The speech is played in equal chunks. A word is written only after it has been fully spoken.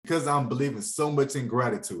because I'm believing so much in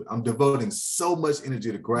gratitude. I'm devoting so much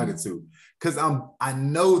energy to gratitude because I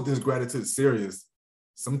know this gratitude is serious.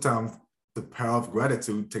 Sometimes the power of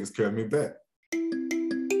gratitude takes care of me back.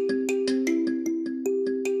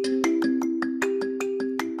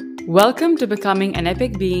 Welcome to Becoming an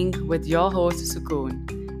Epic Being with your host,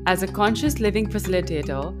 Sukoon. As a conscious living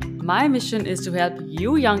facilitator, my mission is to help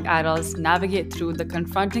you young adults navigate through the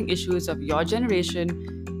confronting issues of your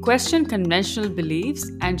generation, question conventional beliefs,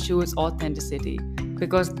 and choose authenticity,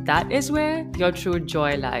 because that is where your true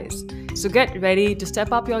joy lies. So get ready to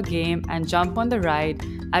step up your game and jump on the ride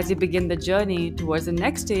as you begin the journey towards the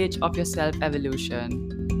next stage of your self-evolution.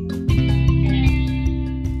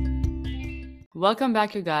 Welcome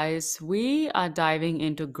back, you guys. We are diving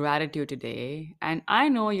into gratitude today. And I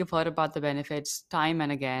know you've heard about the benefits time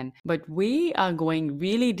and again, but we are going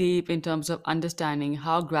really deep in terms of understanding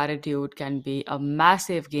how gratitude can be a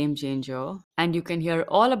massive game changer. And you can hear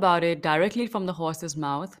all about it directly from the horse's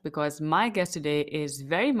mouth because my guest today is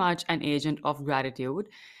very much an agent of gratitude.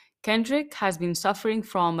 Kendrick has been suffering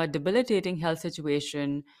from a debilitating health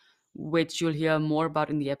situation, which you'll hear more about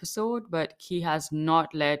in the episode, but he has not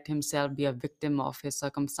let himself be a victim of his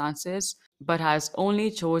circumstances, but has only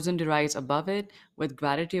chosen to rise above it with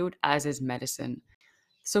gratitude as his medicine.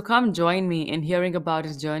 So come join me in hearing about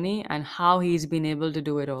his journey and how he's been able to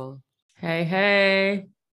do it all. Hey, hey.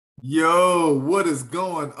 Yo, what is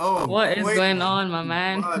going on? What is going on, my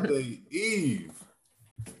man? Friday Eve.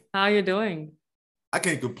 How you doing? I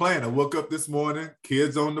can't complain. I woke up this morning,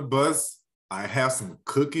 kids on the bus. I have some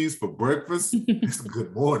cookies for breakfast. It's a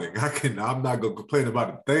good morning. I'm not gonna complain about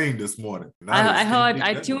a thing this morning.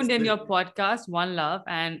 I tuned in your podcast, One Love,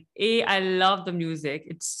 and I love the music.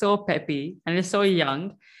 It's so peppy and it's so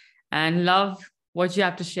young, and love what you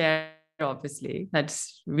have to share. Obviously,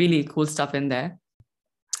 that's really cool stuff in there.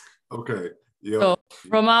 Okay. Yep. So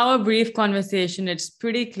from our brief conversation, it's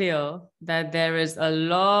pretty clear that there is a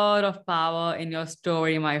lot of power in your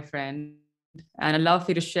story, my friend. And I'd love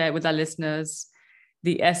for you to share with our listeners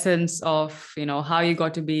the essence of, how you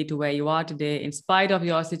got to be to where you are today in spite of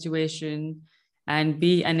your situation and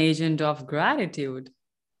be an agent of gratitude.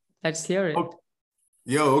 Let's hear it.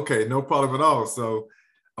 Okay. No problem at all. So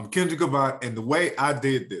I'm Kendrick Avant, and the way I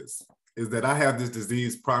did this is that I have this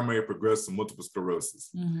disease, primary progressive multiple sclerosis.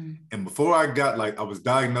 Mm-hmm. And before I was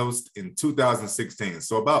diagnosed in 2016,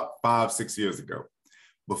 so about 5-6 years ago.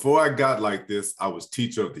 Before I got like this, I was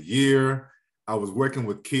teacher of the year. I was working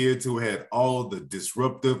with kids who had all the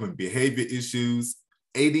disruptive and behavior issues.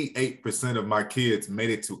 88% of my kids made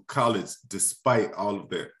it to college despite all of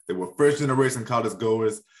that. They were first generation college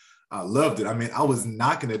goers. I loved it. I mean, I was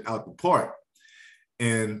knocking it out the park.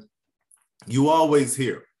 And you always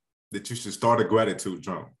hear that you should start a gratitude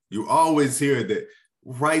journal. You always hear that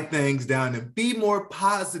write things down and be more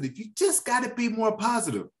positive. You just got to be more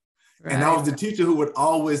positive. Right. And I was the teacher who would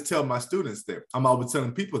always tell my students that. I'm always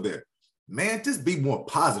telling people that, man, just be more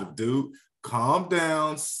positive, dude. Calm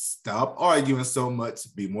down, stop arguing so much,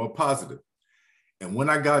 be more positive. And when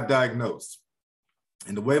I got diagnosed,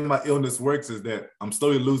 and the way my illness works is that I'm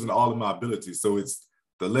slowly losing all of my abilities. So it's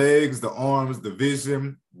the legs, the arms, the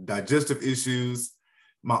vision, digestive issues.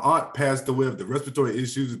 My aunt passed away of the respiratory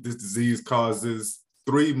issues that this disease causes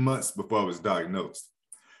 3 months before I was diagnosed.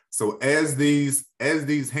 So as these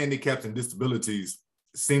handicaps and disabilities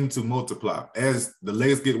seem to multiply, as the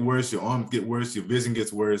legs get worse, your arms get worse, your vision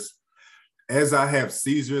gets worse, as I have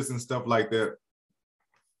seizures and stuff like that,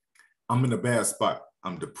 I'm in a bad spot.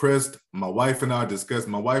 I'm depressed. My wife and I discussed.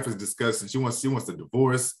 My wife is discussing. She wants a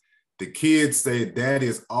divorce. The kids say Dad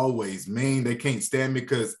is always mean. They can't stand me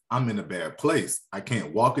because I'm in a bad place. I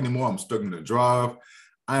can't walk anymore. I'm struggling to drive.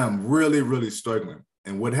 I am really, really struggling.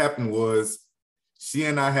 And what happened was she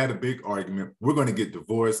and I had a big argument. We're going to get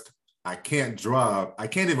divorced. I can't drive. I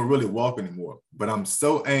can't even really walk anymore. But I'm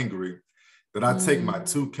so angry that I take my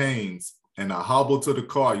 2 canes and I hobble to the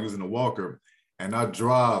car using a walker and I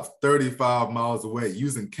drive 35 miles away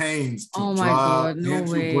using canes to drive and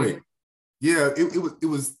to brake. Yeah,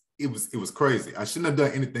 it was crazy. I shouldn't have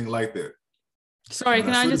done anything like that. Sorry,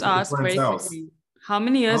 can I just ask very quickly, how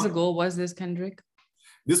many years ago was this, Kendrick?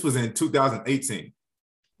 This was in 2018.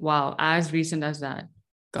 Wow, as recent as that.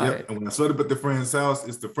 Got it. And when I showed up at the friend's house,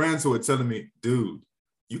 it's the friends who are telling me, dude,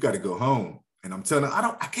 you got to go home. And I'm telling them,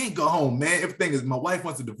 I can't go home, man. Everything is, my wife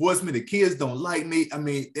wants to divorce me. The kids don't like me. I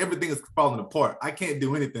mean, everything is falling apart. I can't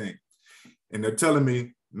do anything. And they're telling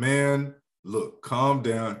me, man, look, calm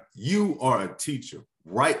down. You are a teacher.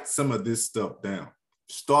 Write some of this stuff down.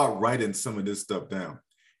 Start writing some of this stuff down.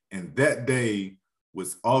 And that day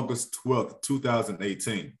was August 12th,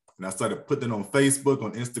 2018. And I started putting it on Facebook,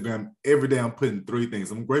 on Instagram. Every day I'm putting 3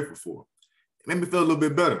 things I'm grateful for. It made me feel a little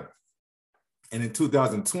bit better. And in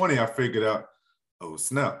 2020, I figured out, oh,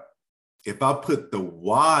 snap. If I put the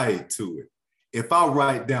why to it, if I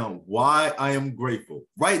write down why I am grateful,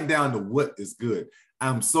 write down the what is good. I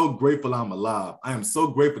am so grateful I'm alive. I am so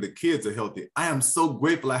grateful the kids are healthy. I am so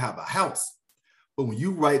grateful I have a house. But when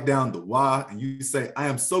you write down the why and you say, I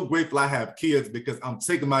am so grateful I have kids because I'm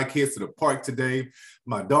taking my kids to the park today.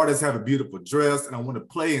 My daughters have a beautiful dress and I want to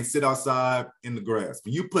play and sit outside in the grass.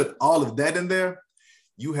 When you put all of that in there,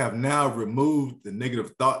 you have now removed the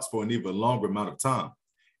negative thoughts for an even longer amount of time.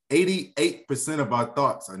 88% of our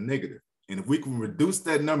thoughts are negative. And if we can reduce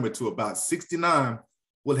that number to about 69,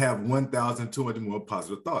 we'll have 1,200 more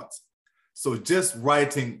positive thoughts. So just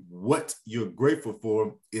writing what you're grateful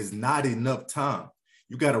for is not enough time.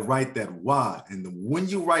 You got to write that why. And when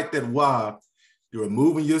you write that why, you're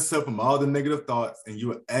removing yourself from all the negative thoughts and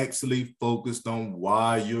you're actually focused on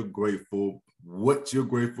why you're grateful, what you're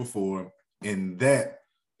grateful for, and that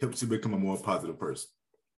helps you become a more positive person.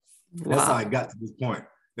 Wow. That's how I got to this point.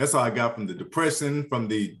 That's how I got from the depression, from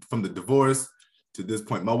the divorce to this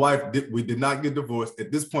point. My wife, we did not get divorced.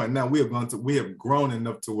 At this point now, we have grown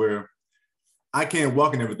enough to where I can't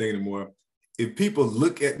walk in everything anymore. If people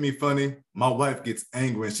look at me funny, my wife gets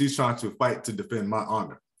angry and she's trying to fight to defend my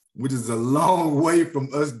honor, which is a long way from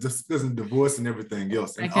us discussing divorce and everything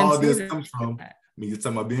else. And all this comes from me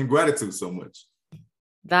talking about being gratitude so much.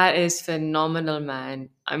 That is phenomenal, man.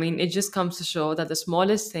 I mean, it just comes to show that the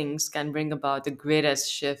smallest things can bring about the greatest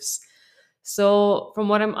shifts. So, from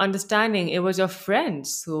what I'm understanding, it was your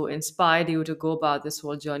friends who inspired you to go about this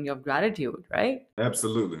whole journey of gratitude, right?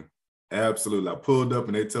 Absolutely. Absolutely. I pulled up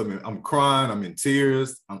and they tell me I'm crying, I'm in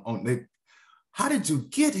tears. How did you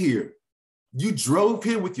get here? You drove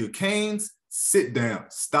here with your canes? Sit down.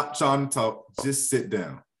 Stop trying to talk. Just sit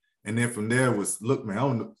down. And then from there was, look, man, I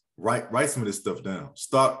don't know. Write some of this stuff down.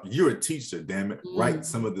 Stop. You're a teacher, damn it. Write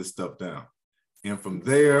some of this stuff down. And from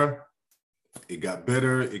there, it got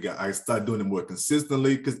better. I started doing it more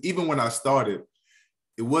consistently. Because even when I started,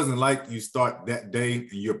 it wasn't like you start that day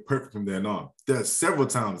and you're perfect from then on. There are several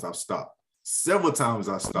times I've stopped.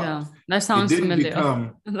 Yeah, that sounds familiar.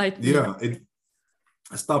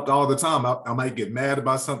 I stopped all the time. I might get mad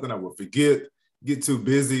about something. I will forget, get too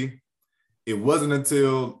busy. It wasn't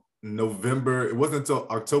until October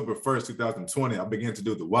 1st, 2020, I began to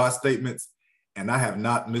do the why statements, and I have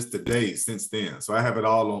not missed a day since then. So I have it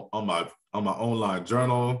all on my online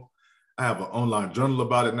journal. I have an online journal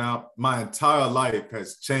about it now. My entire life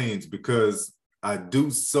has changed because I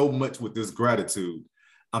do so much with this gratitude.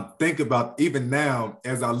 I'm thinking about, even now,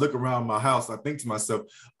 as I look around my house, I think to myself,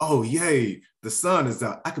 oh, yay, the sun is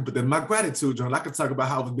out. I could put that in my gratitude journal. I could talk about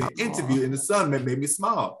how I was being interviewed and the sun that made me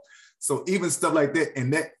smile. So even stuff like that,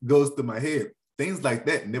 and that goes through my head. Things like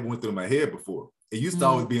that never went through my head before. It used to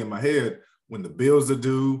always be in my head when the bills are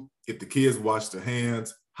due, if the kids wash their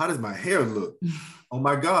hands, how does my hair look? Oh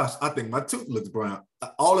my gosh, I think my tooth looks brown.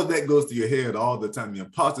 All of that goes through your head all the time, the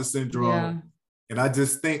imposter syndrome. Yeah. And I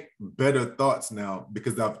just think better thoughts now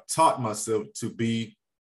because I've taught myself to be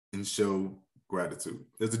and show gratitude.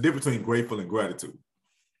 There's a difference between grateful and gratitude.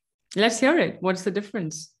 Let's hear it. What's the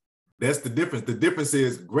difference? That's the difference. The difference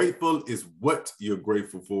is grateful is what you're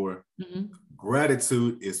grateful for. Mm-hmm.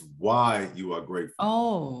 Gratitude is why you are grateful.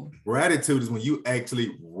 Oh. Gratitude is when you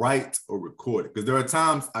actually write or record it. Because there are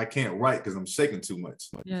times I can't write because I'm shaking too much.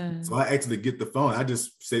 Yeah. So I actually get the phone. I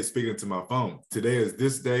just say, speaking to my phone. Today is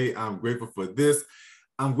this day. I'm grateful for this.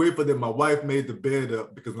 I'm grateful that my wife made the bed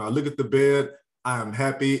up because when I look at the bed, I am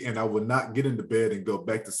happy and I will not get into bed and go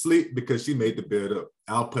back to sleep because she made the bed up.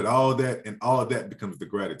 I'll put all that and all of that becomes the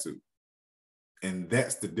gratitude. And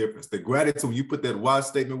that's the difference. The gratitude, when you put that why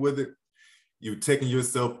statement with it, you're taking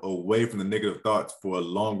yourself away from the negative thoughts for a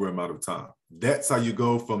longer amount of time. That's how you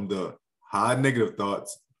go from the high negative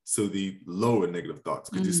thoughts to the lower negative thoughts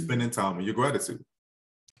because you're spending time on your gratitude.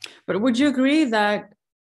 But would you agree that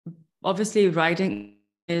obviously writing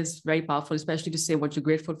is very powerful, especially to say what you're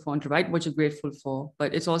grateful for and to write what you're grateful for,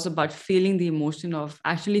 but it's also about feeling the emotion of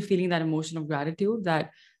actually feeling that emotion of gratitude that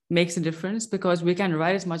makes a difference because we can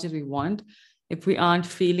write as much as we want. If we aren't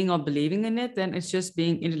feeling or believing in it, then it's just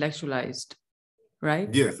being intellectualized, right?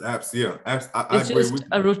 Yes, absolutely. Yeah, it's just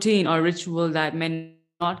a routine or ritual that may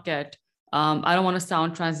not get, I don't want to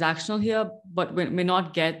sound transactional here, but may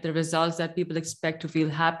not get the results that people expect to feel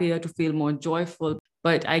happier, to feel more joyful.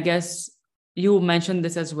 But I guess you mentioned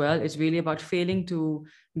this as well. It's really about failing to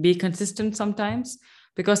be consistent sometimes,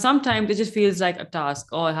 because sometimes it just feels like a task.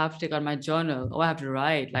 Oh, I have to take out my journal. Oh, I have to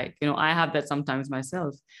write. I have that sometimes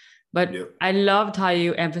myself. But Yep. I loved how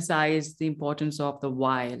you emphasized the importance of the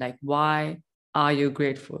why, like, why are you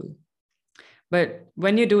grateful? But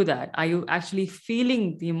when you do that, are you actually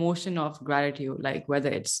feeling the emotion of gratitude, like whether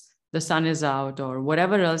it's the sun is out or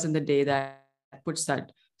whatever else in the day that puts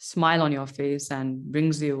that smile on your face and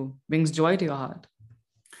brings joy to your heart?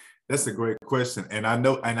 That's a great question. And I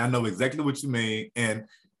know exactly what you mean. And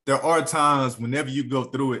there are times whenever you go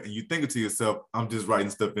through it and you think it to yourself, I'm just writing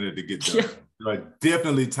stuff in it to get Yeah. done. There are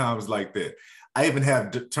definitely times like that. I even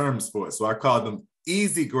have terms for it. So I call them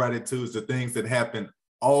easy gratitudes, the things that happen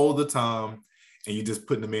all the time and you just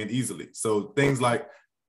putting them in easily. So things like,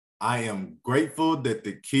 I am grateful that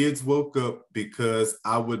the kids woke up because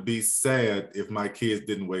I would be sad if my kids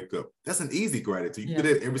didn't wake up. That's an easy gratitude. You can do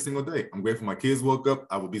Yeah. that every single day. I'm grateful my kids woke up.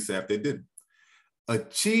 I would be sad if they didn't. A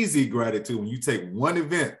cheesy gratitude, when you take one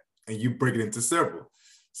event and you break it into several.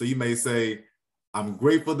 So you may say, I'm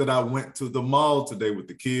grateful that I went to the mall today with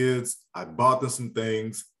the kids. I bought them some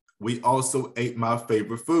things. We also ate my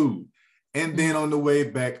favorite food. And then on the way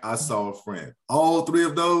back, I saw a friend. All three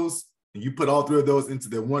of those, and you put all three of those into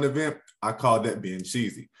that one event, I call that being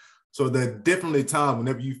cheesy. So there are definitely times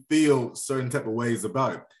whenever you feel certain type of ways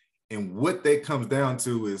about it. And what that comes down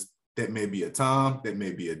to is that may be a time, that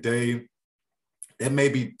may be a day, that may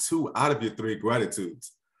be two out of your three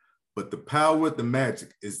gratitudes. But the power, the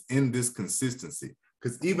magic is in this consistency.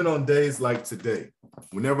 Because even on days like today,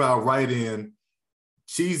 whenever I write in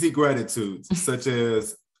cheesy gratitudes, such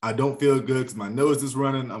as I don't feel good because my nose is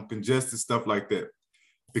running, I'm congested, stuff like that.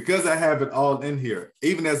 Because I have it all in here,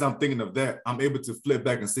 even as I'm thinking of that, I'm able to flip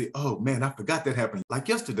back and say, oh man, I forgot that happened. Like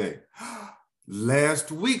yesterday,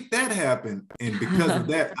 last week that happened. And because of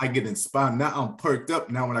that, I get inspired. Now I'm perked up.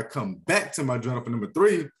 Now when I come back to my journal for number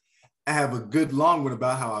 3, I have a good long one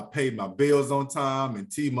about how I paid my bills on time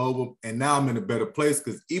and T-Mobile. And now I'm in a better place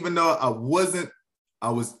because even though I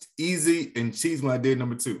was easy and cheesy when I did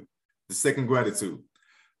number 2, the second gratitude.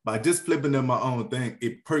 By just flipping in my own thing,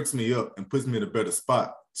 it perks me up and puts me in a better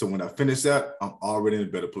spot. So when I finish that, I'm already in a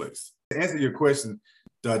better place. To answer your question,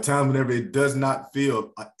 there are times whenever it does not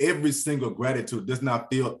feel, every single gratitude does not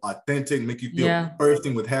feel authentic, make you feel Yeah.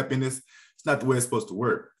 bursting with happiness. It's not the way it's supposed to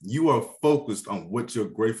work. You are focused on what you're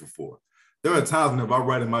grateful for. There are times whenever I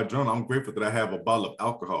write in my journal, I'm grateful that I have a bottle of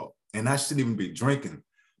alcohol and I shouldn't even be drinking.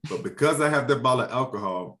 But because I have that bottle of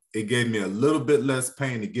alcohol, it gave me a little bit less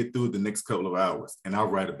pain to get through the next couple of hours. And I'll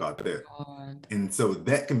write about that. God. And so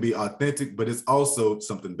that can be authentic, but it's also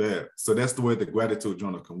something bad. So that's the way the gratitude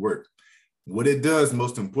journal can work. What it does,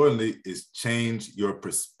 most importantly, is change your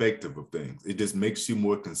perspective of things. It just makes you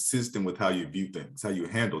more consistent with how you view things, how you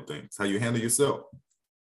handle things, how you handle yourself.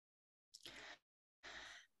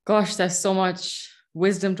 Gosh, there's so much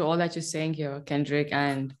wisdom to all that you're saying here, Kendrick.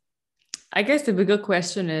 And I guess the bigger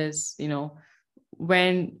question is,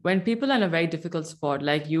 when people are in a very difficult spot,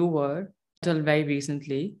 like you were till very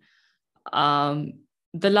recently, um,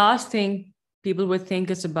 the last thing people would think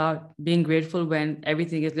is about being grateful when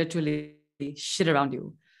everything is literally shit around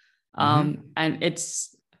you. And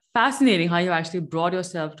it's fascinating how you actually brought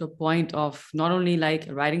yourself to a point of not only like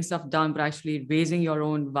writing stuff down, but actually raising your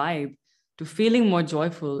own vibe to feeling more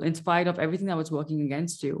joyful in spite of everything that was working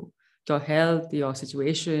against you, your health, your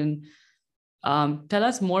situation. Tell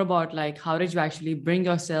us more about like how did you actually bring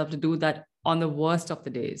yourself to do that on the worst of the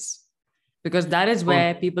days? Because that is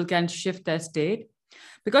where people can shift their state.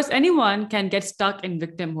 Because anyone can get stuck in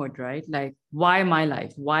victimhood, right? Like, why my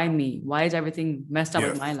life? Why me? Why is everything messed up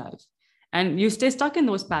with my Yes. life? And you stay stuck in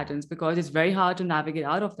those patterns because it's very hard to navigate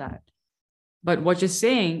out of that. But what you're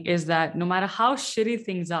saying is that no matter how shitty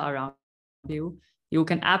things are around you, you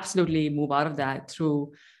can absolutely move out of that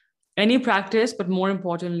through any practice, but more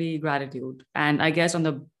importantly, gratitude. And I guess on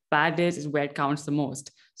the bad days is where it counts the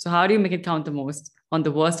most. So, how do you make it count the most on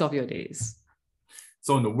the worst of your days?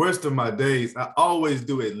 So in the worst of my days, I always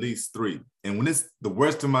do at least 3. And when it's the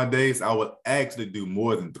worst of my days, I will actually do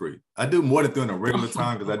more than 3. I do more than 3 in a regular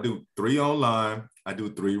time because I do 3 online. I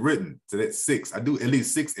do 3 written. So that's 6. I do at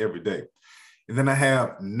least 6 every day. And then I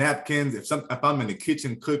have napkins. If I'm in the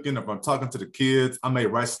kitchen cooking, if I'm talking to the kids, I may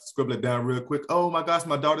scribble it down real quick. Oh my gosh,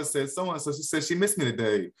 my daughter said so-and-so. She said she missed me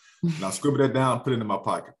today. And I'll scribble that down, put it in my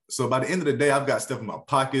pocket. So by the end of the day, I've got stuff in my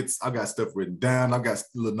pockets. I've got stuff written down. I've got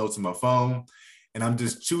little notes in my phone. And I'm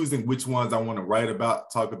just choosing which ones I want to write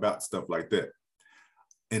about, talk about, stuff like that.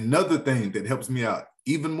 Another thing that helps me out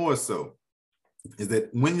even more so is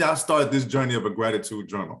that when y'all started this journey of a gratitude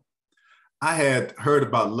journal, I had heard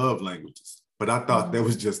about love languages, but I thought that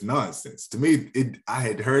was just nonsense. To me, I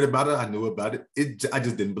had heard about it, I knew about it. I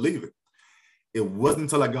just didn't believe it. It wasn't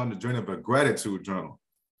until I got on the journey of a gratitude journal.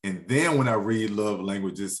 And then when I read love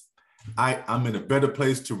languages, I'm in a better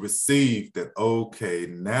place to receive that. Okay,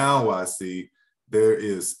 now I see there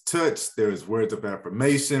is touch, there is words of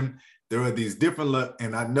affirmation, there are these different,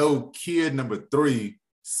 and I know kid number 3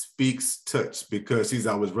 speaks touch because she's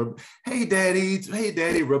always rubbing, hey daddy,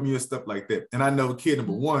 rubbing you and stuff like that. And I know kid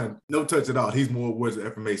number 1, no touch at all. He's more words of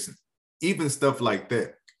affirmation. Even stuff like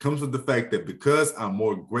that comes with the fact that because I'm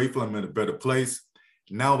more grateful, I'm in a better place.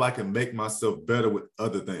 Now I can make myself better with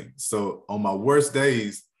other things. So on my worst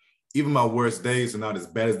days, even my worst days are not as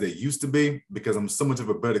bad as they used to be because I'm so much of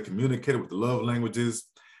a better communicator with the love languages.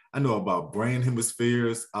 I know about brain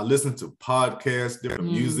hemispheres. I listen to podcasts,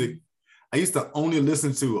 different music. I used to only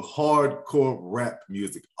listen to hardcore rap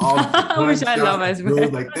music. All the which I love as well.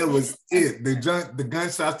 Like that was it. The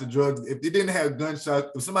gunshots, the drugs. If they didn't have gunshots,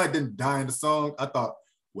 if somebody didn't die in the song, I thought,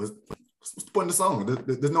 what's the point of the song?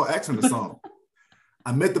 There's no action in the song.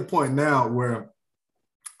 I'm at the point now where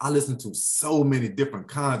I listen to so many different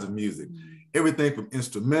kinds of music, everything from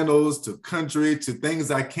instrumentals to country to things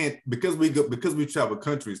I can't, because we travel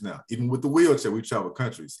countries now, even with the wheelchair, we travel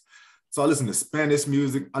countries. So I listen to Spanish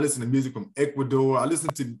music. I listen to music from Ecuador. I listen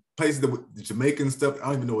to places with the Jamaican stuff. I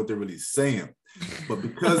don't even know what they're really saying, but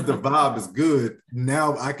because the vibe is good,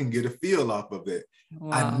 now I can get a feel off of that.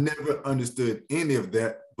 Wow. I never understood any of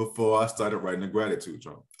that before I started writing a gratitude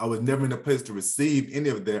journal. I was never in a place to receive any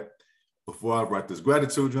of that before I write this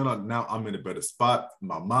gratitude journal. Now I'm in a better spot.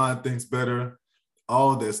 My mind thinks better.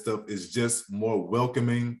 All that stuff is just more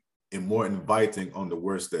welcoming and more inviting on the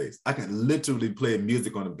worst days. I can literally play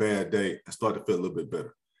music on a bad day and start to feel a little bit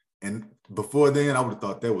better. And before then, I would have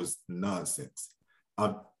thought that was nonsense.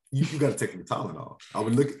 You got to take some Tylenol. I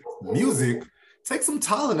would look at music, take some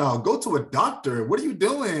Tylenol, go to a doctor. What are you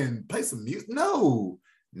doing? Play some music? No.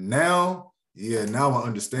 Now I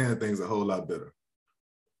understand things a whole lot better.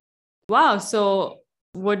 Wow. So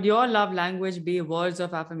would your love language be words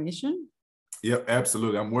of affirmation? Yep,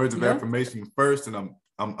 absolutely. I'm words of affirmation first, and I'm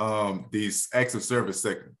these acts of service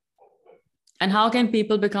second. And how can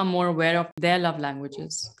people become more aware of their love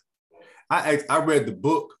languages? I read the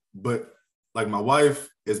book, but like my wife,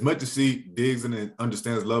 as much as she digs in and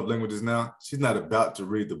understands love languages now, she's not about to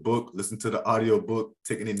read the book, listen to the audio book,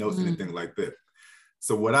 take any notes, anything like that.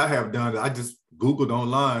 So what I have done, I just Googled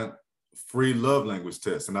online free love language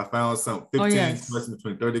tests, and I found some 15 questions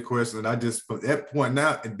between 30 questions, and I just from that point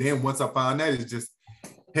now, and then once I found that, it's just,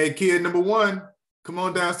 hey kid number 1, come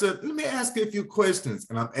on downstairs, let me ask you a few questions.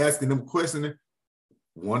 And I'm asking them questions,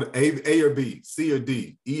 one A or B, C or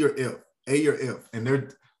D, E or F, A or F, and they're,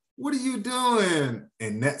 what are you doing?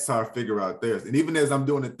 And that's how I figure out theirs. And even as I'm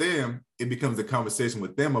doing it them, it becomes a conversation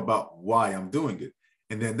with them about why I'm doing it.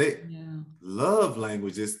 And then they love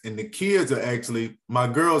languages, and the kids are actually, my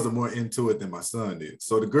girls are more into it than my son is.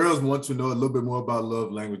 So the girls want to know a little bit more about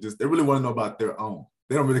love languages. They really want to know about their own.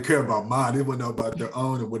 They don't really care about mine. They want to know about their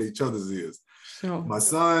own and what each other's is. Sure. My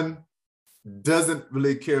son doesn't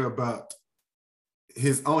really care about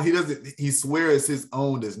his own. He swears his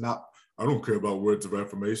own is not, I don't care about words of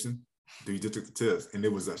affirmation. Dude, you just took the test. And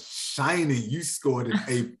it was a shiny, you scored an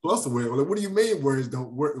A+ award. Like, what do you mean words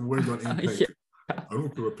don't impact? I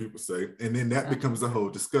don't care what people say. And then that becomes a whole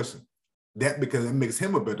discussion. Because it makes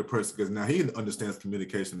him a better person because now he understands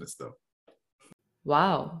communication and stuff.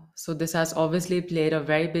 Wow. So this has obviously played a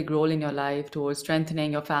very big role in your life towards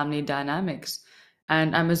strengthening your family dynamics.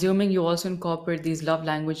 And I'm assuming you also incorporate these love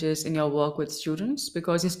languages in your work with students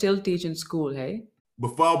because you still teach in school, hey?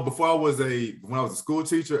 When I was a school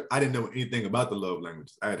teacher, I didn't know anything about the love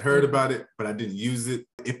languages. I had heard about it, but I didn't use it.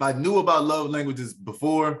 If I knew about love languages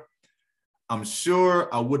before, I'm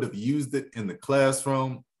sure I would have used it in the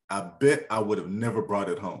classroom. I bet I would have never brought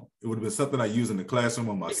it home. It would have been something I used in the classroom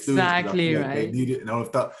on my students. Exactly, right. They need it. And I would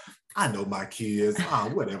have thought, I know my kids.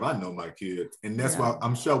 Whatever, I know my kids. And that's why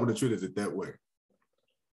I'm sure I would have treated it that way.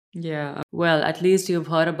 Yeah. Well, at least you've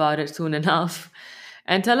heard about it soon enough.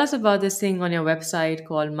 And tell us about this thing on your website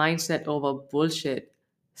called Mindset Over Bullshit.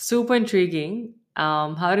 Super intriguing.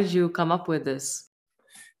 How did you come up with this?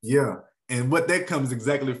 Yeah. And what that comes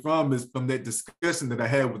exactly from is from that discussion that I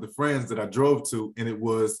had with the friends that I drove to. And it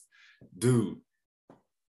was, dude,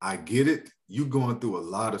 I get it. You're going through a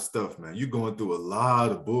lot of stuff, man. You're going through a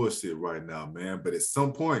lot of bullshit right now, man. But at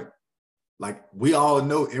some point, like we all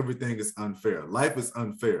know everything is unfair. Life is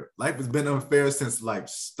unfair. Life has been unfair since life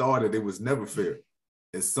started. It was never fair.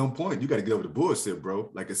 At some point, you got to get over the bullshit,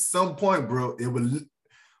 bro. Like at some point, bro,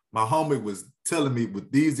 my homie was telling me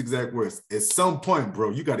with these exact words, at some point, bro,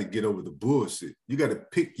 you got to get over the bullshit. You got to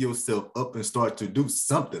pick yourself up and start to do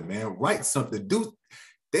something, man. Write something.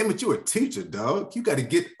 Damn it, you're a teacher, dog. You got to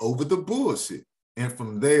get over the bullshit. And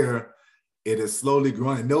from there, It is slowly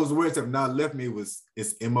growing. And those words have not left me.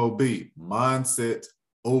 It's MOB, mindset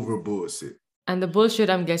over bullshit. And the bullshit,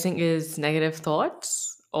 I'm guessing, is negative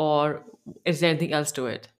thoughts, or is there anything else to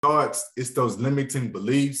it? Thoughts, it's those limiting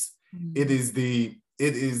beliefs. It is the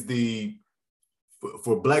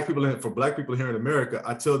for black people here in America,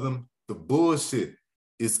 I tell them the bullshit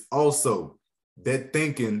is also that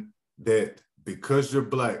thinking that because you're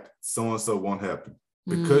black, so-and-so won't happen.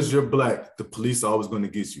 Because you're black, the police are always going to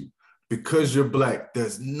get you. Because you're black,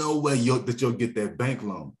 there's no way that you'll get that bank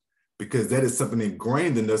loan, because that is something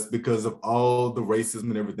ingrained in us because of all the racism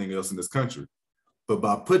and everything else in this country. But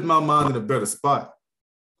by putting my mind in a better spot,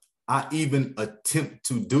 I even attempt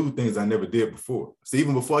to do things I never did before. So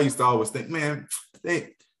even before, I used to always think, man,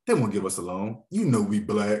 they won't give us a loan. You know we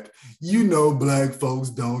black. You know black folks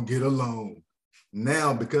don't get a loan.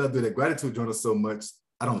 Now, because I do that gratitude journal so much,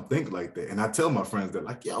 I don't think like that. And I tell my friends, they're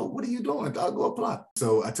like, yo, what are you doing? I'll go apply.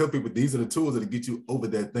 So I tell people, these are the tools that get you over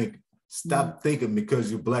that thinking. Stop thinking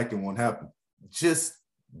because you're black it won't happen. Just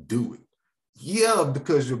do it. Yeah,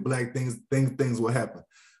 because you're black, things will happen.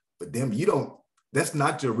 But then that's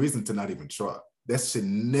not your reason to not even try. That should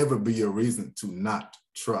never be your reason to not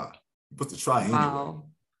try. You're supposed to try anyway. Wow.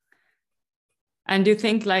 And do you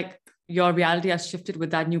think like your reality has shifted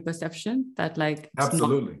with that new perception that like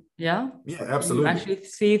absolutely yeah absolutely you actually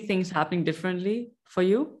see things happening differently for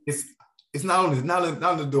you? It's not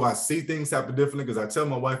only do I see things happen differently, because I tell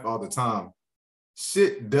my wife all the time,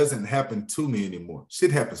 shit doesn't happen to me anymore.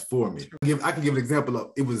 Shit happens for me. I can give an example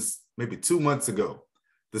of, it was maybe 2 months ago,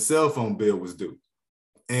 the cell phone bill was due.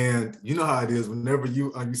 And you know how it is whenever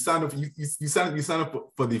you sign up, you sign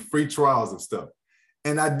up for the free trials of stuff.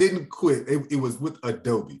 And I didn't quit. It was with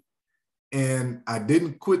Adobe. And I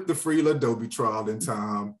didn't quit the free Adobe trial in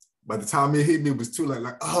time. By the time it hit me, it was too late.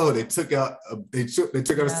 Like, oh, they took out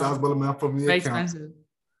a sizable amount from the account. Expensive.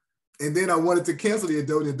 And then I wanted to cancel the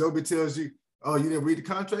Adobe. Adobe tells you, oh, you didn't read the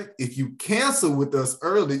contract? If you cancel with us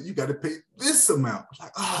early, you got to pay this amount.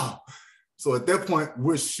 Like, oh. So at that point,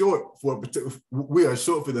 we are short for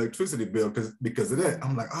the electricity bill because of that.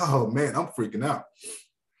 I'm like, oh man, I'm freaking out.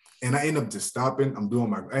 And I end up just stopping. I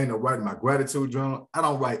end up writing my gratitude journal. I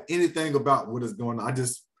don't write anything about what is going on. I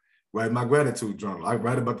just write my gratitude journal. I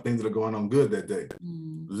write about the things that are going on good that day.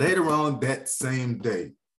 Later on that same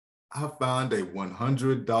day, I found a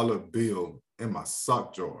 $100 bill in my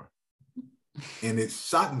sock drawer. And it's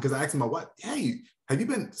shocking because I asked my wife, hey, have you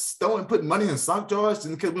been putting money in sock drawers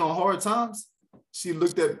just because we're on hard times? She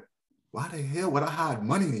looked at, why the hell would I hide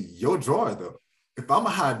money in your drawer though? If I'm gonna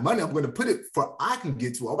hide money, I'm gonna put it for I can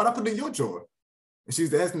get to it. Why would I put it in your drawer? And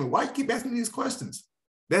she's asking me, why you keep asking me these questions?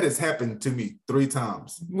 That has happened to me 3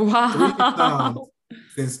 times. Wow. 3 times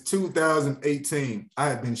since 2018. I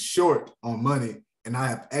have been short on money, and I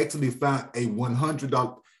have actually found a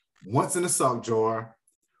 $100 once in the sock drawer,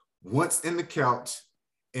 once in the couch,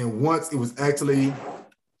 and once it was actually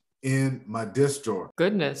in my desk drawer.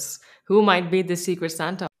 Goodness, who might be the secret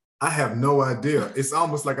Santa? I have no idea. It's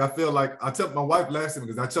almost like I feel like, I tell my wife last time,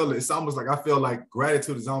 because I tell her, it's almost like I feel like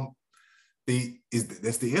gratitude is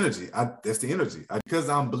that's the energy. That's the energy. Because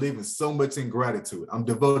I'm believing so much in gratitude, I'm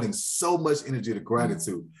devoting so much energy to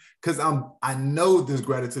gratitude because I know this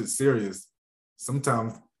gratitude is serious.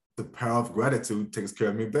 Sometimes the power of gratitude takes care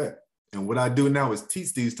of me back. And what I do now is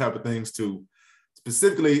teach these type of things to,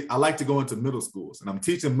 specifically, I like to go into middle schools, and I'm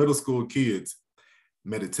teaching middle school kids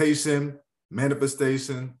meditation,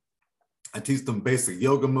 manifestation. I teach them basic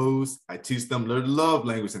yoga moves. I teach them their love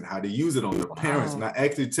language and how to use it on their parents. And I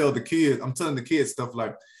actually tell the kids, I'm telling the kids stuff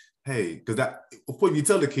like, hey, because before you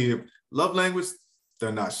tell the kid love language,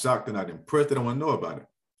 they're not shocked, they're not impressed, they don't want to know about it.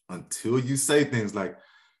 Until you say things like,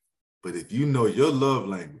 but if you know your love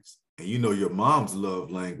language and you know your mom's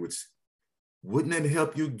love language, wouldn't it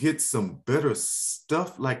help you get some better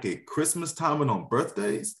stuff like at Christmas time and on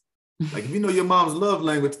birthdays? Like if you know your mom's love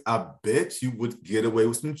language, I bet you would get away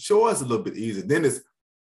with some chores a little bit easier. Then it's,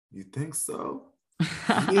 you think so?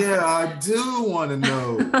 Yeah, I do want to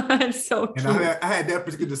know. It's so cute. And I had that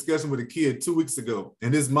particular discussion with a kid 2 weeks ago,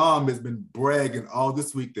 and his mom has been bragging all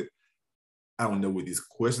this week that I don't know where these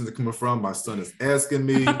questions are coming from. My son is asking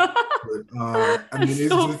me. But, I mean,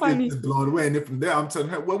 it's blown away. And then from there, I'm telling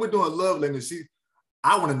her, well, we're doing love language.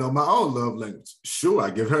 I want to know my own love language. Sure, I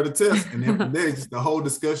give her the test. And then from there, just the whole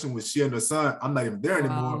discussion with she and her son, I'm not even there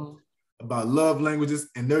anymore, about love languages.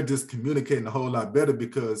 And they're just communicating a whole lot better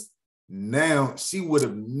because now she would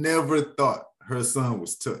have never thought her son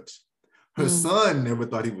was touched. Her son never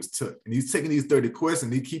thought he was touched. And he's taking these 30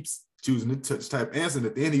 questions. He keeps choosing the touch type answer. And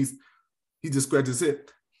at the end, he just scratches his head.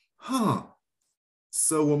 Huh.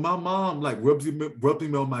 So when my mom like rubs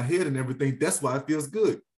me on my head and everything, that's why it feels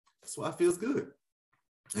good. That's why it feels good.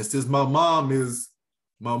 And since my mom is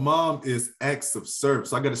acts of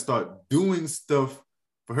service, so I got to start doing stuff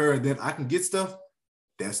for her, and then I can get stuff.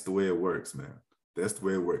 That's the way it works, man. That's the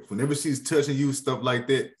way it works. Whenever she's touching you, stuff like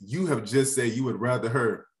that, you have just said you would rather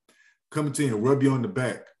her come to you and rub you on the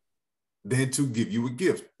back than to give you a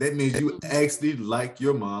gift. That means you actually like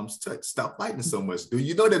your mom's touch. Stop fighting so much, dude.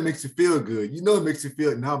 You know that makes you feel good. You know it makes you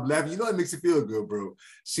feel, now I'm laughing. You know it makes you feel good, bro.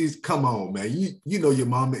 Come on, man. You know your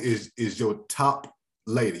mama is your top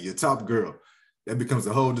lady, your top girl. That becomes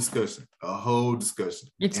a whole discussion.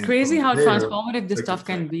 It's And crazy from how there, transformative this take stuff it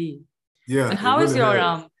can back. be. Yeah, And it how is really your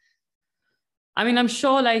has. I mean, I'm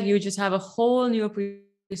sure like you just have a whole new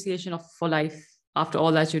appreciation for life after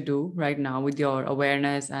all that you do right now with your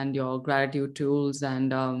awareness and your gratitude tools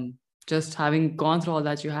and just having gone through all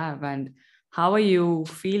that you have. And how are you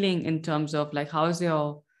feeling in terms of like, how's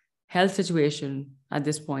your health situation at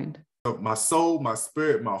this point? My soul, my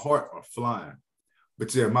spirit, my heart are flying.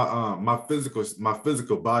 But yeah, my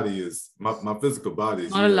physical body is Not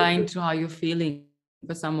aligned to how you're feeling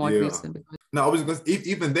for some odd yeah. reason. No, I was gonna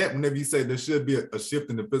even that whenever you say there should be a shift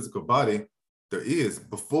in the physical body, there is.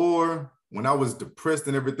 Before, when I was depressed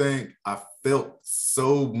and everything, I felt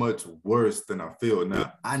so much worse than I feel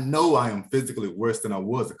now. I know I am physically worse than I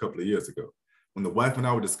was a couple of years ago. When the wife and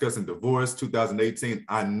I were discussing divorce, 2018,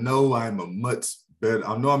 I know I'm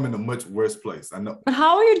in a much worse place. I know. But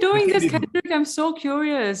how are you I doing can't this, even. Kendrick? I'm so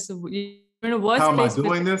curious. You're in a worse How am I place.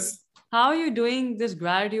 doing this? How are you doing this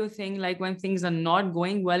gratitude thing like when things are not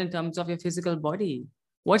going well in terms of your physical body?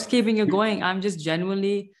 What's keeping you going? I'm just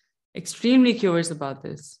genuinely extremely curious about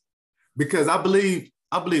this. Because I believe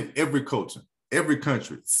every culture, every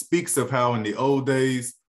country speaks of how in the old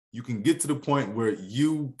days you can get to the point where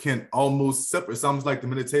you can almost separate. It's almost like the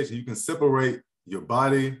meditation. You can separate your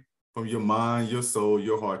body from your mind, your soul,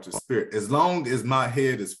 your heart, your spirit. As long as my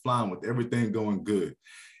head is flying with everything going good,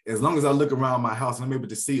 as long as I look around my house and I'm able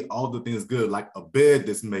to see all the things good, like a bed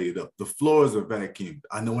that's made up, the floors are vacuumed.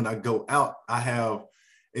 I know when I go out, I have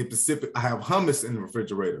hummus in the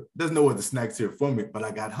refrigerator. There's no other snacks here for me, but I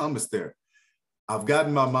got hummus there. I've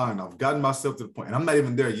gotten myself to the point, and I'm not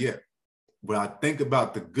even there yet, but I think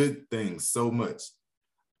about the good things so much.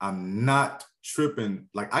 I'm not tripping.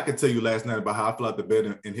 Like I could tell you last night about how I fell out the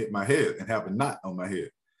bed and hit my head and have a knot on my head.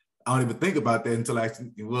 I don't even think about that until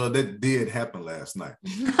that did happen last night.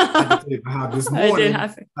 I can tell you how this morning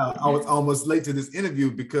I was almost late to this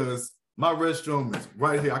interview because my restroom is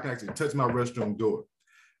right here. I can actually touch my restroom door.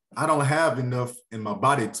 I don't have enough in my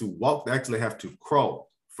body to walk. I actually have to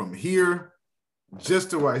crawl from here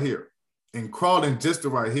just to right here. And crawling just to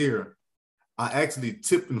right here, I actually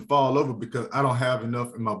tip and fall over because I don't have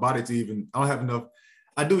enough in my body I don't have enough.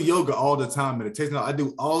 I do yoga all the time, meditation. I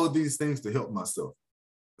do all of these things to help myself.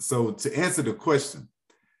 So to answer the question,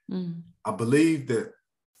 I believe that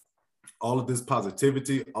all of this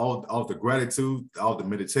positivity, all the gratitude, all the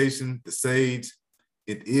meditation, the sage,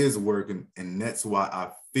 it is working. And that's why I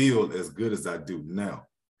feel as good as I do now.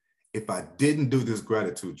 If I didn't do this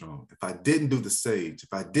gratitude drum, if I didn't do the sage,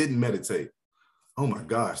 if I didn't meditate, oh my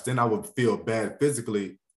gosh, then I would feel bad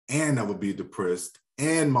physically and I would be depressed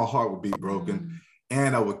and my heart would be broken.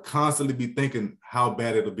 And I would constantly be thinking how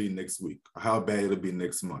bad it'll be next week or how bad it'll be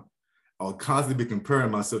next month. I would constantly be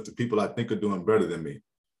comparing myself to people I think are doing better than me.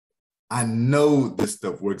 I know this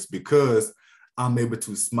stuff works because I'm able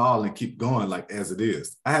to smile and keep going like as it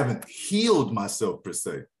is. I haven't healed myself per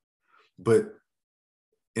se, but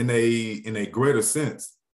in a greater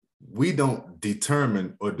sense, we don't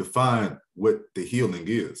determine or define what the healing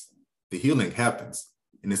is. The healing happens,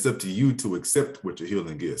 and it's up to you to accept what your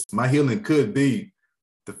healing is. My healing could be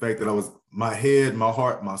the fact that my head, my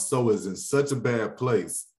heart, my soul is in such a bad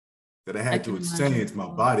place that I had to exchange my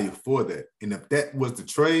body for that. And if that was the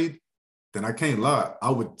trade, then I can't lie.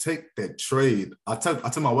 I would take that trade. I tell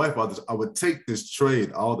my wife all this, I would take this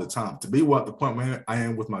trade all the time. To be at the point where I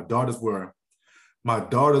am with my daughters, where my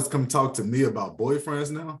daughters come talk to me about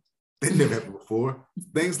boyfriends now. They never happened before.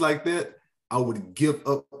 Things like that, I would give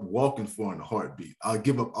up walking for in a heartbeat. I'll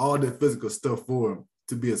give up all that physical stuff for them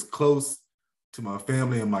to be as close to my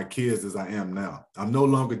family and my kids as I am now. I'm no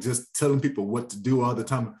longer just telling people what to do all the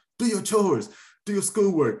time. Do your chores, do your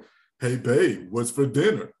schoolwork. Hey, babe, what's for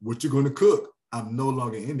dinner? What you gonna cook? I'm no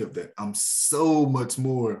longer any of that. I'm so much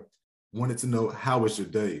more wanting to know, how was your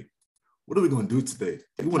day? What are we gonna do today?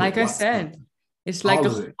 Like I said, it's like a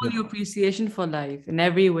whole new appreciation for life in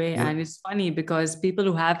every way. Yep. And it's funny because people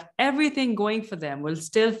who have everything going for them will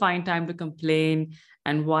still find time to complain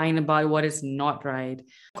and whine about what is not right.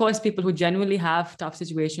 Of course, people who genuinely have tough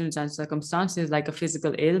situations and circumstances like a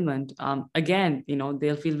physical ailment, again,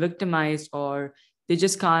 they'll feel victimized or they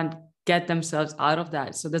just can't get themselves out of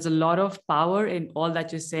that. So there's a lot of power in all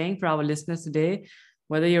that you're saying for our listeners today,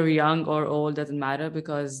 whether you're young or old, doesn't matter,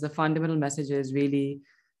 because the fundamental message is really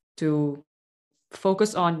to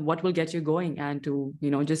focus on what will get you going and to,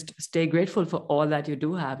 just stay grateful for all that you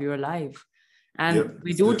do have. You're alive. And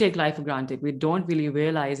we do take life for granted. We don't really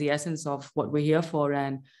realize the essence of what we're here for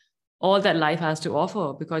and all that life has to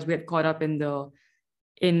offer, because we get caught up in the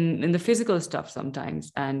physical stuff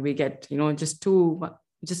sometimes, and we get,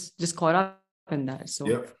 just caught up in that. So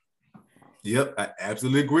Yep, I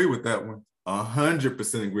absolutely agree with that one.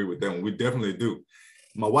 100% agree with that one. We definitely do.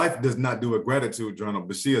 My wife does not do a gratitude journal,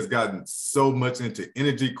 but she has gotten so much into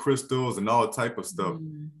energy crystals and all type of stuff.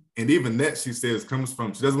 And even that, she says, comes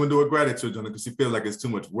from, she doesn't want to do a gratitude journal because she feels like it's too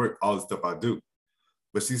much work, all the stuff I do.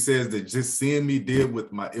 But she says that just seeing me deal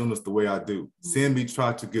with my illness the way I do, seeing me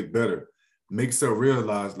try to get better, makes her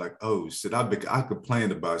realize like, oh shit, I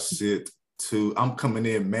complained about shit too. I'm coming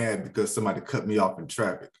in mad because somebody cut me off in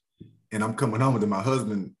traffic. And I'm coming home and my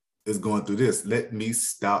husband is going through this. Let me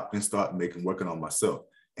stop and start working on myself.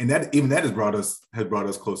 And that has brought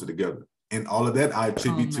us closer together. And all of that I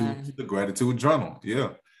attribute to the gratitude journal. Yeah.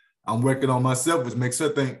 I'm working on myself, which makes her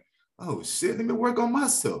think, oh shit, let me work on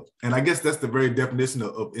myself. And I guess that's the very definition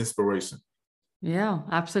of inspiration. Yeah,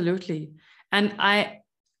 absolutely. And I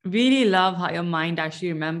really love how your mind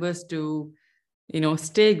actually remembers to,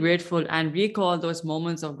 stay grateful and recall those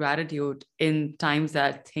moments of gratitude in times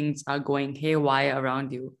that things are going haywire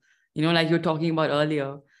around you. Like you were talking about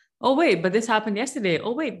earlier. Oh, wait, but this happened yesterday.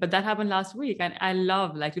 Oh, wait, but that happened last week. And I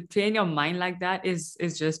love, like, to train your mind like that is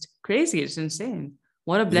just crazy. It's insane.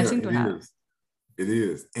 What a blessing to have. It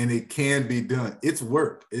is. And it can be done. It's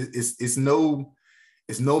work. It's no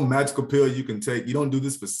magical pill you can take. You don't do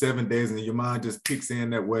this for 7 days and your mind just kicks in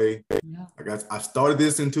that way. Yeah. I started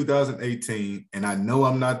this in 2018 and I know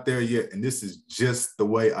I'm not there yet. And this is just the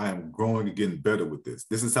way I am growing and getting better with this.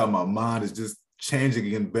 This is how my mind is just changing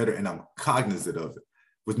and getting better, and I'm cognizant of it,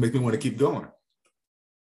 which makes me want to keep going.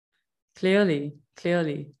 Clearly.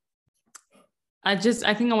 I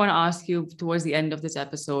think I want to ask you towards the end of this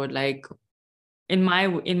episode, like, in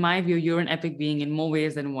my view, you're an epic being in more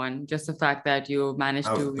ways than one. Just the fact that you managed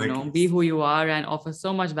to, be who you are and offer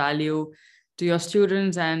so much value to your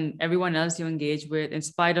students and everyone else you engage with, in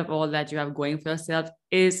spite of all that you have going for yourself,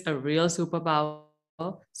 is a real superpower.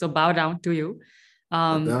 So bow down to you.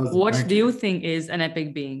 What do you think is an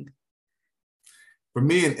epic being? For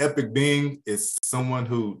me, an epic being is someone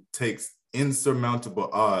who takes insurmountable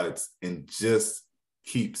odds and just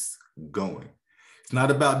keeps going. It's not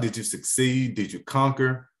about did you succeed, did you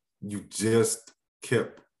conquer, you just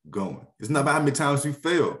kept going. It's not about how many times you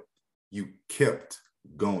failed, you kept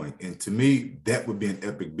going. And to me, that would be an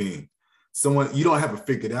epic being. Someone, you don't have it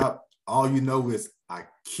figured out. All you know is I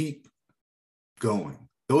keep going.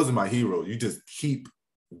 Those are my heroes. You just keep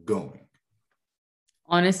going.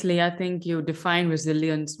 Honestly, I think you define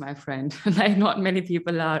resilience, my friend. Like not many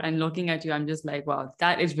people are. And looking at you, I'm just like, wow,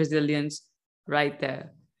 that is resilience right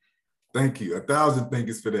there. Thank you. 1,000 thank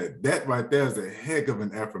yous for that. That right there is a heck of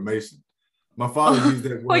an affirmation. My father used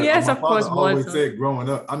that word. Oh, yes, my of course. father always said growing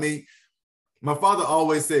up. My father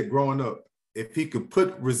always said growing up, if he could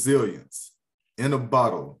put resilience in a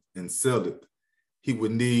bottle and sell it, he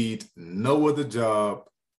would need no other job.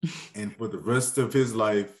 And for the rest of his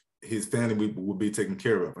life, his family would be taken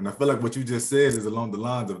care of. And I feel like what you just said is along the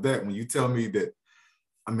lines of that. When you tell me that,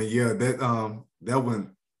 that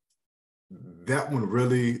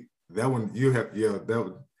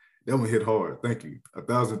one hit hard. Thank you.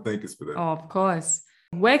 1,000 thank yous for that. Oh, of course.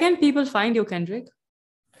 Where can people find you, Kendrick?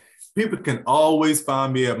 People can always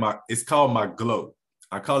find me it's called My Glow.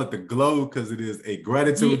 I call it the Glow because it is a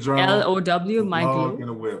gratitude journal. GLOW, My Glow. And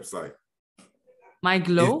a website. My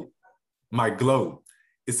Glow? My Glow.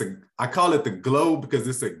 I call it the Glow because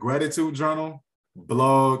it's a gratitude journal,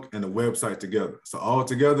 blog, and a website together. So all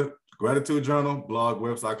together, gratitude journal, blog,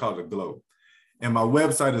 website, I call it the Glow. And my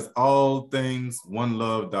website is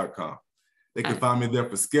allthingsonelove.com. They can find me there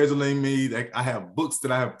for scheduling me. I have books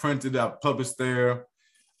that I have printed, I've published there.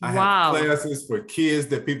 I have classes for kids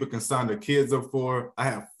that people can sign their kids up for. I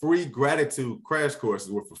have free gratitude crash courses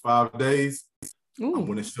for 5 days. Ooh. I'm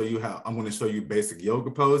going to show you basic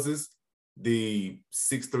yoga poses, the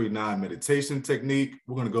 639 meditation technique.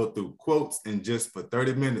 We're going to go through quotes, and just for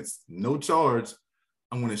 30 minutes, no charge,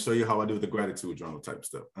 I'm going to show you how I do the gratitude journal type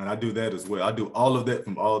stuff. And I do that as well. I do all of that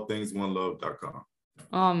from allthingsonelove.com.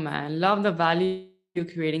 Oh man, love the value you're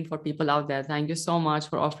creating for people out there. Thank you so much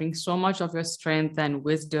for offering so much of your strength and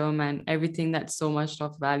wisdom and everything that's so much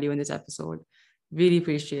of value in this episode. Really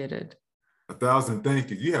appreciate it. 1,000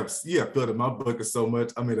 thank yous. You have filled up my bucket so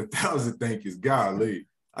much. I mean, 1,000 thank yous. Golly.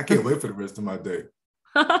 I can't wait for the rest of my day.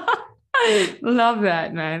 Love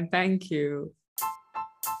that, man. Thank you.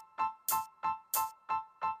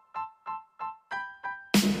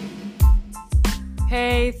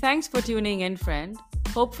 Hey, thanks for tuning in, friend.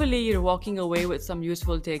 Hopefully, you're walking away with some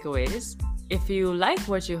useful takeaways. If you like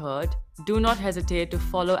what you heard, do not hesitate to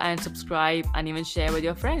follow and subscribe and even share with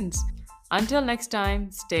your friends. Until next time,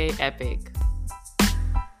 stay epic.